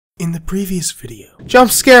In the previous video,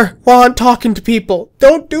 jump scare while I'm talking to people.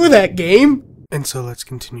 Don't do that, game! And so let's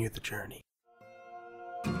continue the journey.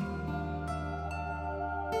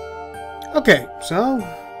 Okay, so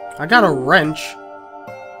I got a wrench.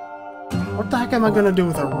 What the heck am I gonna do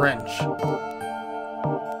with a wrench?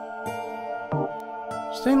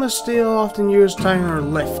 Stainless steel, often used to tighten or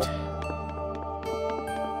lift.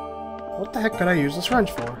 What the heck could I use this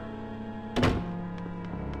wrench for?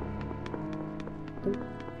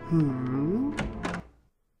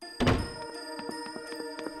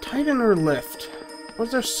 Tighten or lift?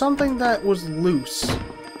 Was there something that was loose?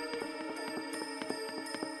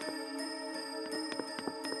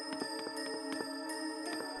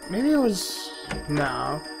 Maybe it was...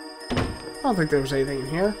 No. I don't think there was anything in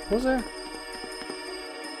here. Was there?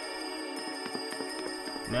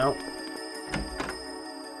 No.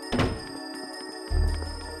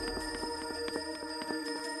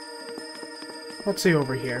 Let's see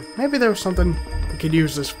over here. Maybe there was something we could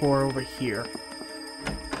use this for over here.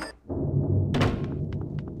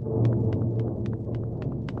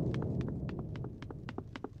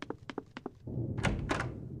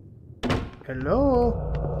 Hello?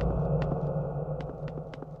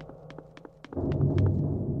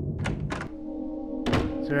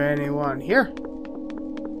 Is there anyone here?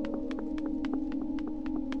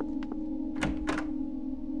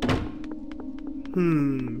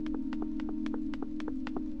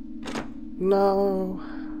 No.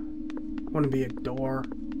 Wouldn't be a door.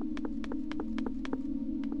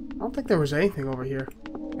 I don't think there was anything over here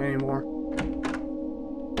anymore.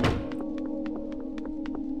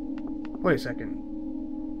 Wait a second.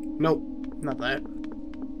 Nope, not that.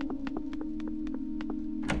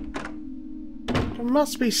 There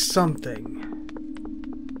must be something.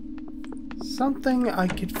 Something I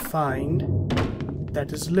could find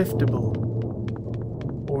that is liftable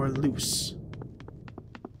or loose.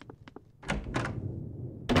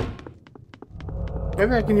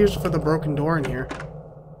 Maybe I can use it for the broken door in here.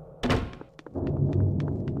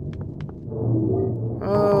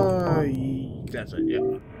 That's it,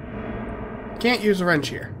 yeah. Can't use a wrench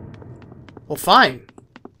here. Well, fine.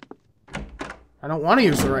 I don't want to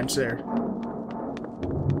use the wrench there.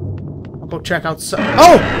 I'll go check outside.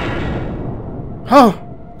 Oh! Oh!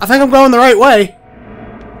 I think I'm going the right way.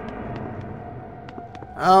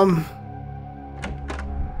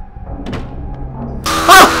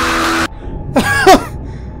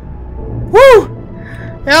 Woo!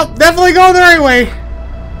 Yep, definitely going the right way.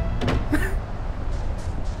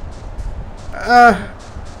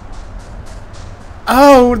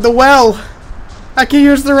 Oh, the well. I can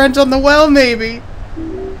use the wrench on the well, maybe.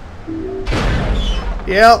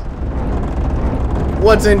 Yep.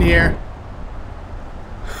 What's in here?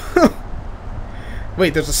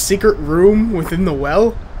 Wait, there's a secret room within the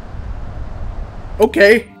well?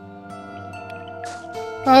 Okay.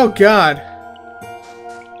 Oh, God.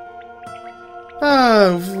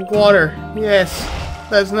 Oh, water. Yes.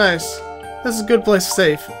 That's nice. This is a good place to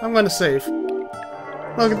save. I'm gonna save.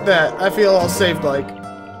 Look at that. I feel all saved like.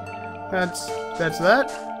 That's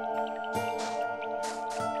that?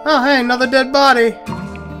 Oh, hey, another dead body.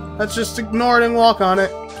 Let's just ignore it and walk on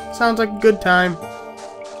it. Sounds like a good time.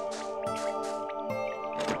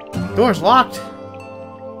 Door's locked.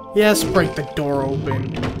 Yes, break the door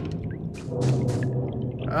open.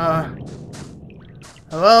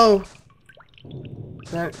 Hello?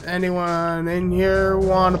 Is there anyone in here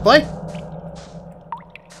want to play?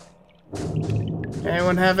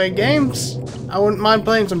 Anyone have any games? I wouldn't mind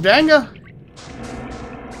playing some Jenga.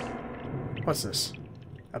 What's this?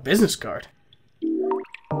 A business card.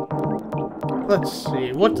 Let's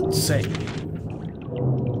see, what does it say?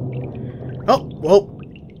 Oh, well,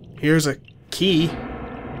 here's a key.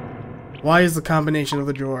 Why is the combination of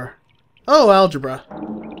the drawer? Oh, algebra.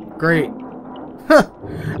 Great. Huh,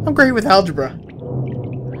 I'm great with algebra.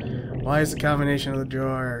 Why is the combination of the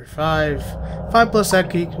drawer 5 plus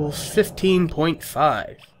x equals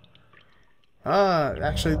 15.5?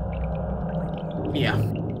 Actually, yeah.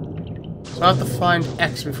 So I have to find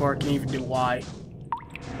x before I can even do y.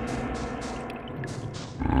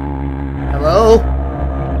 Hello?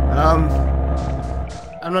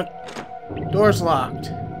 I'm not... Door's locked.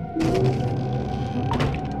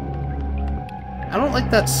 I don't like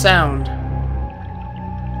that sound.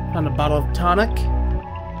 Found a bottle of tonic.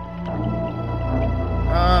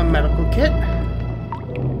 Medical kit.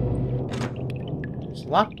 It's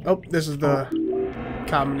locked. Oh, this is the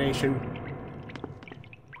combination.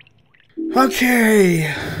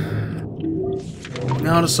 Okay.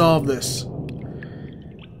 Now to solve this.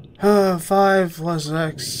 5 plus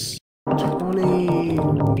x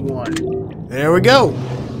 21. There we go.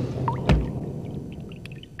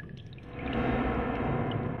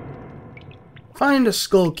 Find a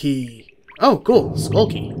skull key. Oh, cool. Skull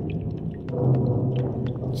key.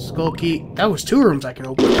 Skull key. That was 2 rooms I can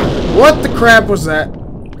open. What the crap was that?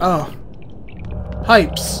 Oh.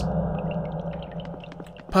 Pipes.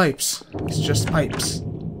 Pipes. It's just pipes.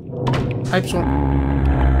 Pipes won't...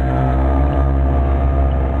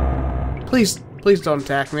 Please don't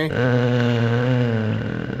attack me.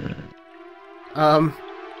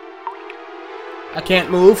 I can't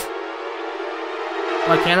move.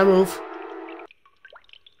 Why can't I move?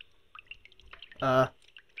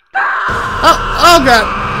 Oh god!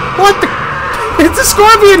 What the? It's a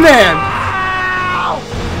scorpion man!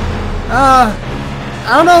 I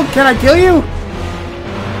don't know, can I kill you?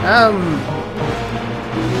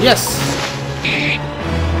 Yes.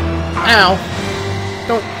 Ow.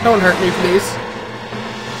 Don't hurt me, please.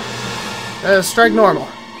 Strike normal.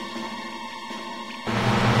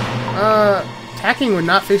 Attacking when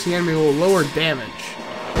not facing enemy will lower damage.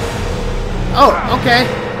 Oh, okay.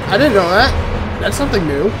 I didn't know that. That's something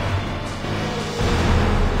new.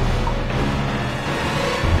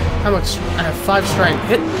 How much? I have 5 strength.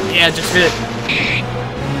 Hit? Yeah, just hit it.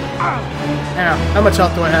 Ow. How much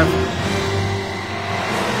health do I have?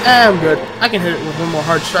 I'm good. I can hit it with 1 more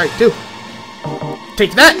hard strike, too.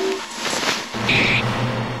 Take that!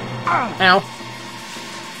 Ow.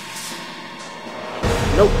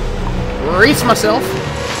 Nope. Brace myself.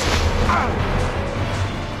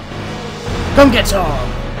 Come get some!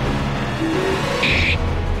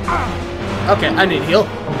 Okay, I need heal.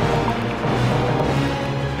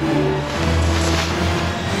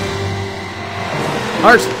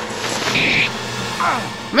 Heart.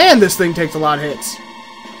 Man, this thing takes a lot of hits.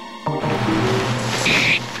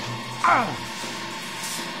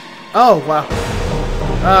 Oh, wow.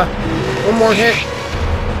 1 more hit.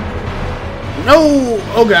 No!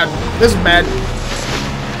 Oh god, this is bad.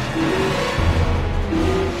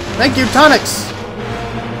 Thank you, tonics!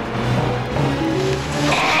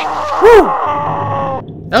 Woo!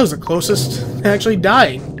 That was the closest to actually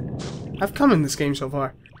dying I've come in this game so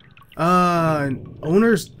far. An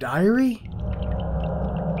owner's diary?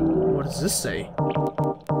 What does this say?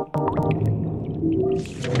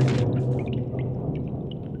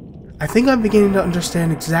 I think I'm beginning to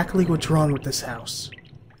understand exactly what's wrong with this house.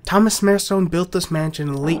 Thomas Marestone built this mansion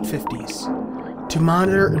in the late 50s to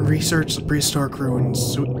monitor and research the prehistoric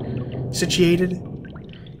ruins situated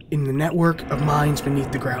in the network of mines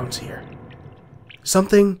beneath the grounds here.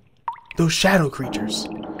 Those shadow creatures,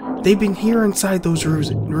 they've been here inside those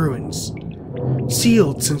ruins,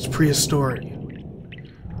 sealed since prehistoric,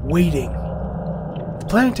 waiting. The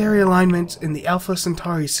planetary alignment in the Alpha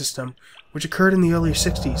Centauri system, which occurred in the early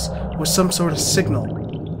 60s, was some sort of signal.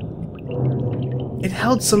 It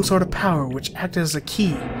held some sort of power which acted as a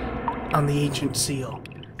key on the ancient seal.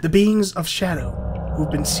 The beings of shadow,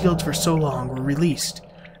 who've been sealed for so long, were released,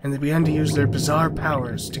 and they began to use their bizarre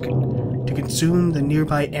powers to consume the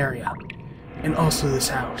nearby area, and also this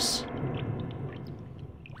house.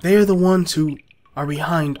 They are the ones who are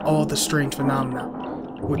behind all the strange phenomena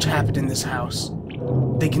which happened in this house.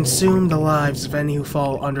 They consume the lives of any who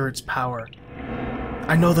fall under its power.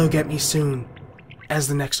 I know they'll get me soon, as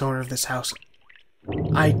the next owner of this house.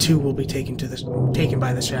 I too will be taken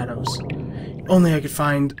by the shadows. If only I could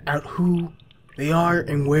find out who they are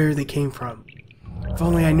and where they came from. If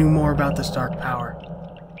only I knew more about this dark power.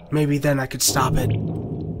 Maybe then I could stop it.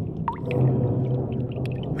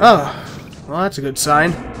 Oh, well that's a good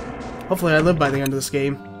sign. Hopefully I live by the end of this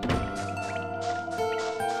game.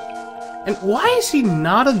 And why is he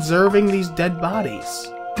not observing these dead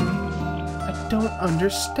bodies? I don't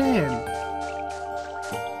understand.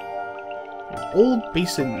 Old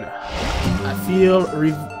basin. I feel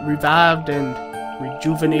revived and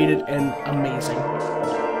rejuvenated and amazing.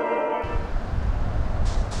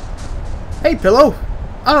 Hey, Pillow!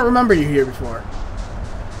 I don't remember you here before.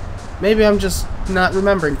 Maybe I'm just not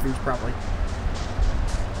remembering things properly.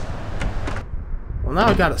 Well, now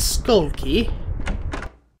I got a skull key.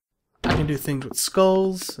 I can do things with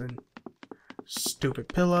skulls and stupid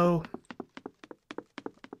Pillow.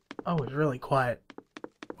 Oh, it's really quiet.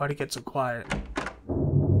 Why'd it get so quiet?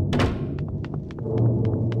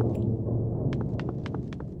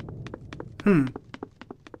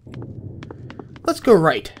 Let's go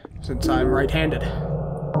right, since I'm right-handed.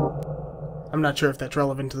 I'm not sure if that's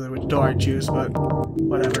relevant to which door I choose, but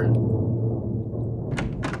whatever.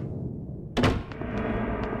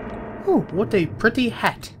 Ooh, what a pretty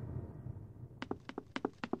hat.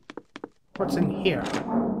 What's in here?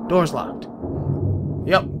 Door's locked.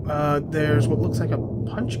 Yep, there's what looks like a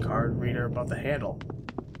punch card reader above the handle.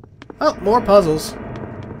 Oh, more puzzles.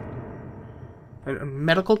 A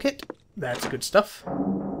medical kit? That's good stuff.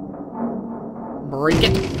 Break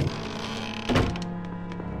it.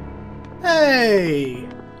 Hey!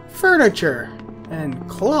 Furniture! And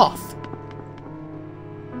cloth.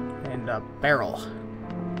 And a barrel.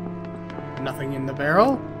 Nothing in the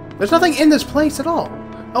barrel? There's nothing in this place at all.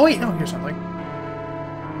 Oh wait, no, here's something.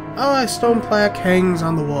 Oh, a stone plaque hangs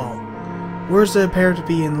on the wall. Words that appear to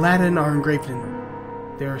be in Latin are engraved in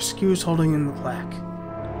them. There are skews holding in the plaque.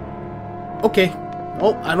 Okay.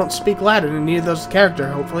 Oh, I don't speak Latin, and neither does the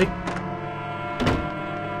character, hopefully.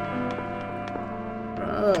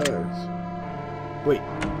 Wait.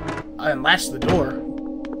 I unlatched the door.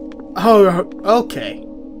 Oh, okay.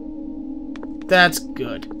 That's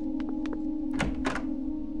good.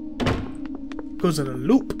 Goes in a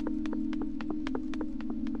loop.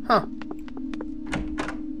 Huh.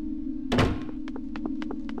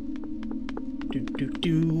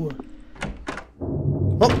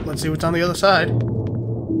 Well, let's see what's on the other side.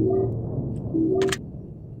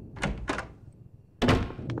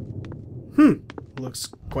 Looks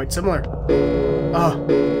quite similar.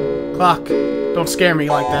 Oh, clock. Don't scare me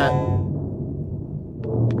like that.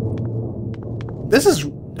 This is...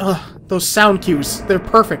 those sound cues. They're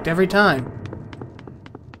perfect every time.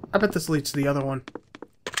 I bet this leads to the other one.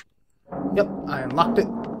 Yep, I unlocked it.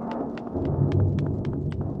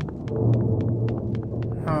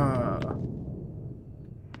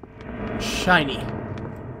 Shiny.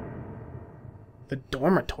 The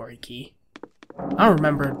dormitory key. I don't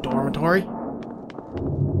remember a dormitory.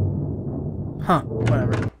 Huh,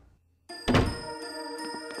 whatever.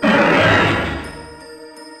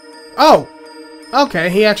 Oh! Okay,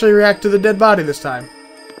 he actually reacted to the dead body this time.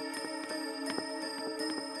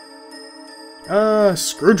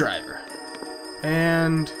 Screwdriver.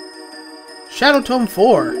 And... Shadow Tome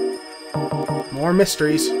 4. More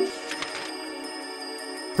mysteries.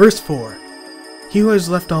 Verse 4. He who has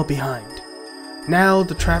left all behind. Now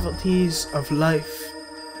the travelties of life...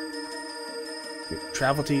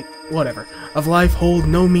 whatever. Of life hold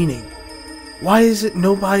no meaning. Why is it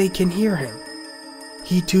nobody can hear him?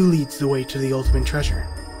 He too leads the way to the ultimate treasure.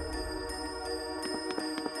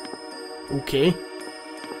 Okay.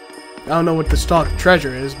 I don't know what this talk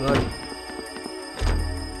treasure is, but...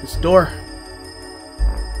 This door.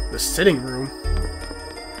 The sitting room.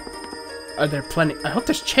 Are there plenty... I hope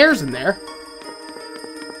there's chairs in there.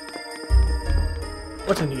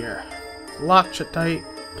 What's in here? Locked shut tight.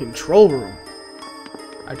 Control room.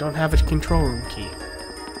 I don't have a control room key.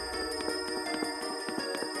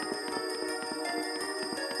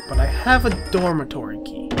 But I have a dormitory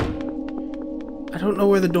key. I don't know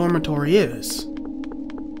where the dormitory is.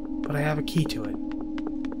 But I have a key to it.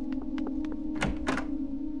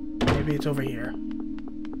 Maybe it's over here.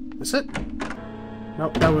 Is it?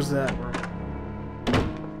 Nope, that was that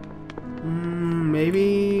room.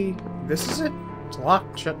 Maybe this is it? It's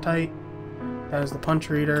locked, shut tight. That is the punch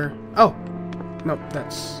reader. Oh! Nope,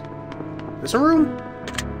 that's... This a room?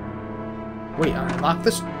 Wait, I unlocked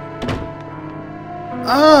this?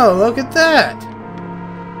 Oh, look at that!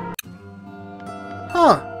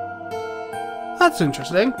 Huh. That's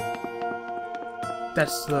interesting.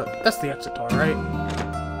 That's the exit door, right?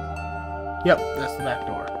 Yep, that's the back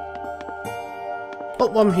door.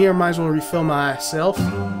 But while I'm here, might as well refill myself.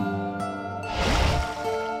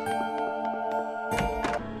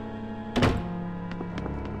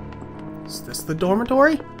 Is this the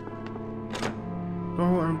dormitory?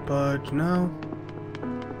 Door won't budge, no.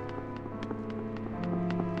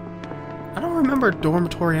 I don't remember a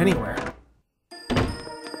dormitory anywhere.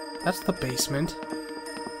 That's the basement.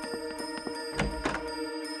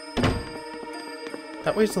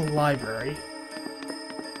 That way's the library.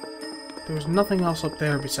 There was nothing else up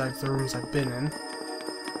there besides the rooms I've been in.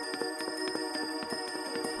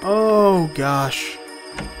 Oh gosh.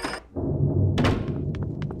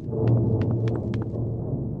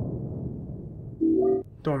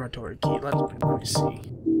 Dormitory key. Let me see.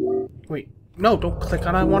 Wait. No, don't click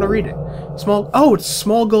on it. I want to read it. Small... Oh, it's a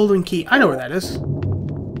small golden key. I know where that is.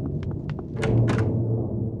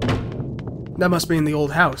 That must be in the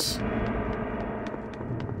old house.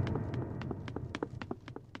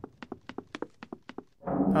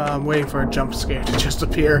 I'm waiting for a jump scare to just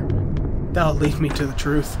appear. That'll lead me to the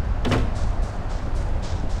truth.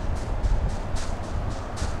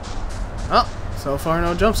 Oh, so far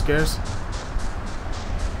no jump scares.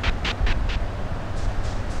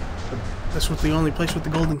 But this was the only place with the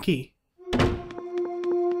golden key.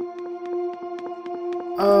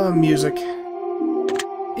 Music.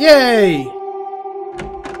 Yay!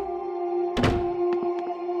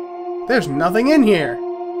 There's nothing in here.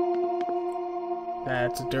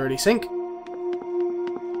 That's a dirty sink.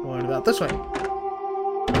 What about this way?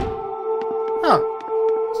 Huh.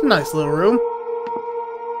 It's a nice little room.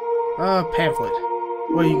 Pamphlet.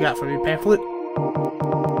 What do you got for me, pamphlet?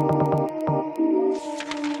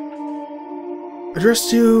 Addressed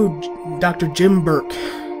to Dr. Jim Burke.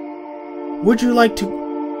 Would you like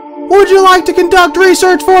to conduct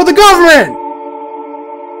research for the government?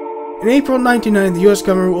 In April 1990, the U.S.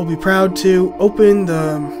 government will be proud to open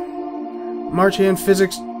the Marchand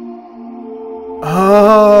Physics...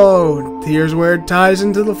 Oh, here's where it ties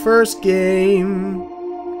into the first game.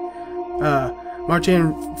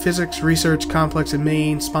 Marchand Physics Research Complex in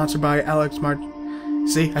Maine, sponsored by Alex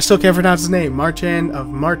See, I still can't pronounce his name. Marchand of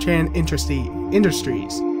Marchand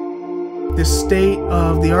Industries. This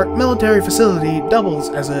state-of-the-art military facility doubles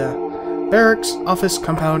as a barracks, office,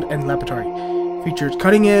 compound, and laboratory. Features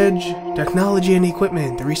cutting-edge technology and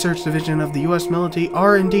equipment. The research division of the U.S. military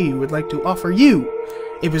R&D would like to offer you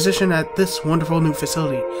a position at this wonderful new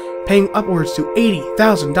facility, paying upwards to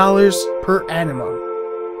 $80,000 per annum.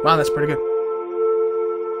 Wow, that's pretty good.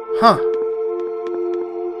 Huh.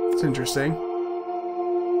 That's interesting.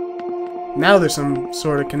 Now there's some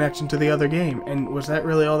sort of connection to the other game. And was that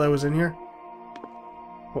really all that was in here?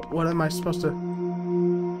 What am I supposed to...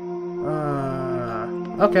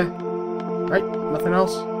 Okay. Right? Nothing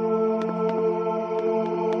else?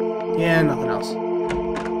 Yeah, nothing else.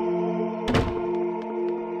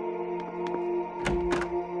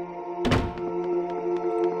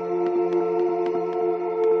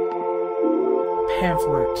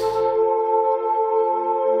 Pamphlet.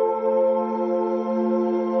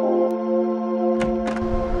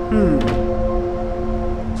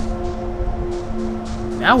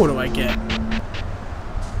 Now what do I get?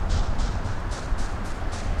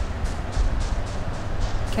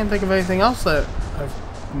 Can't think of anything else that I've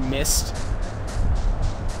missed.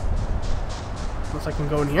 Unless I can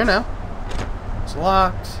go in here now. It's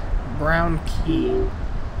locked. Brown key.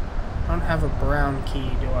 I don't have a brown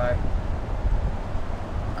key, do I?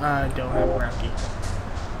 I don't have a brown key.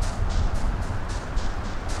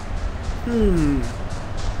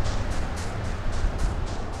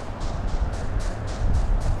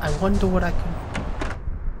 I wonder what I can...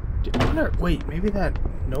 I wonder... Wait, maybe that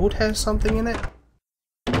note has something in it?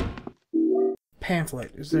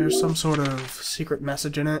 Pamphlet. Is there some sort of secret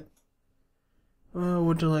message in it?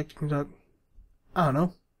 Would you like to conduct... I don't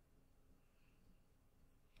know.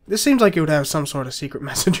 This seems like it would have some sort of secret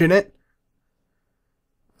message in it.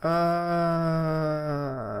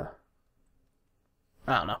 I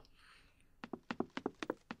don't know.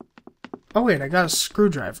 Oh wait, I got a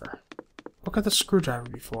screwdriver. What could the screwdriver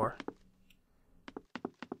be for?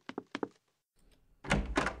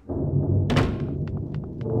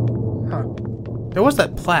 Huh. There was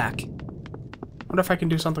that plaque. Wonder if I can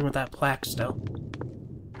do something with that plaque still.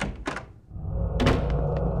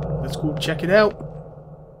 Let's go check it out.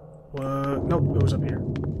 Nope, it was up here.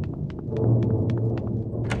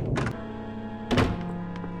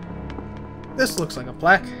 This looks like a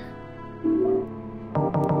plaque.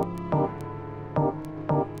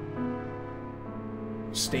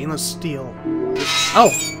 Stainless steel.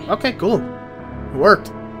 Oh, okay, cool. It worked.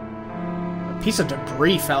 A piece of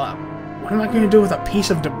debris fell out. What am I going to do with a piece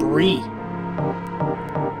of debris?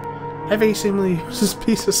 Heavy seemingly uses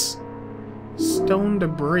piece of stone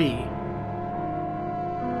debris.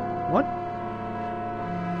 What?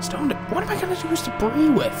 What am I going to use debris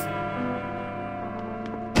with?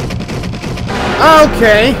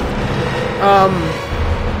 Okay.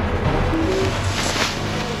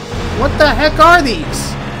 What the heck are these?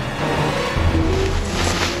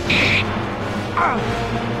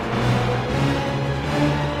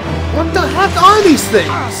 What the heck are these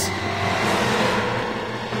things?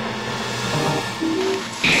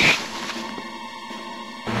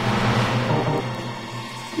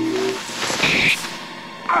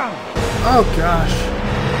 Oh gosh.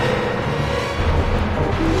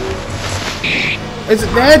 Is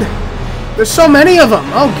it dead? There's so many of them.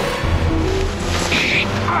 Oh.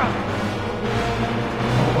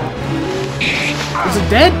 Is it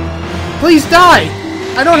dead? Please die!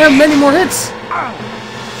 I don't have many more hits!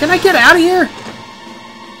 Can I get out of here?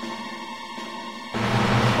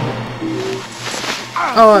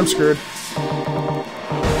 Oh, I'm screwed.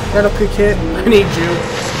 Got a quick hit. I need you.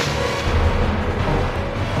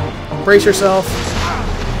 Brace yourself.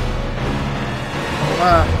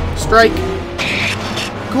 Strike.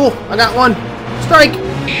 Cool, I got one. Strike!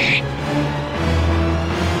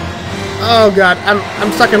 Oh god,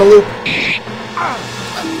 I'm stuck in a loop.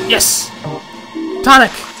 Yes!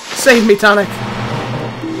 Tonic! Save me, Tonic!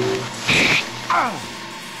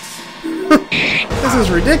 This is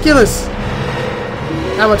ridiculous!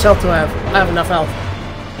 How much health do I have? I have enough health.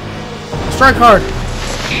 Strike hard!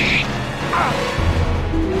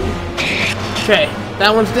 Okay,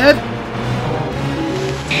 that one's dead.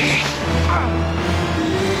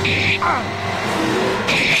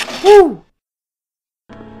 Woo!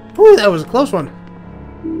 Woo, that was a close one.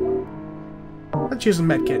 Let's use a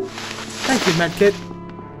medkit. Thank you, medkit.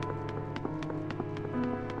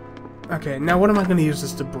 Okay, now what am I going to use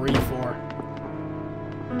this debris for?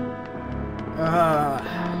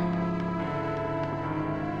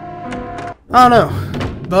 I don't know,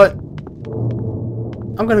 but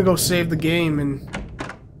I'm going to go save the game and...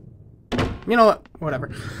 You know what?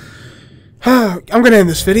 Whatever. I'm going to end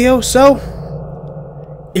this video, so...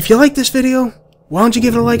 If you like this video, why don't you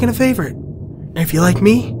give it a like and a favorite? And if you like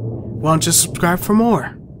me, why don't you subscribe for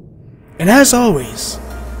more? And as always,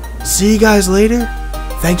 see you guys later.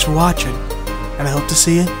 Thanks for watching, and I hope to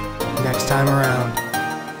see you next time around.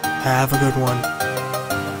 Have a good one.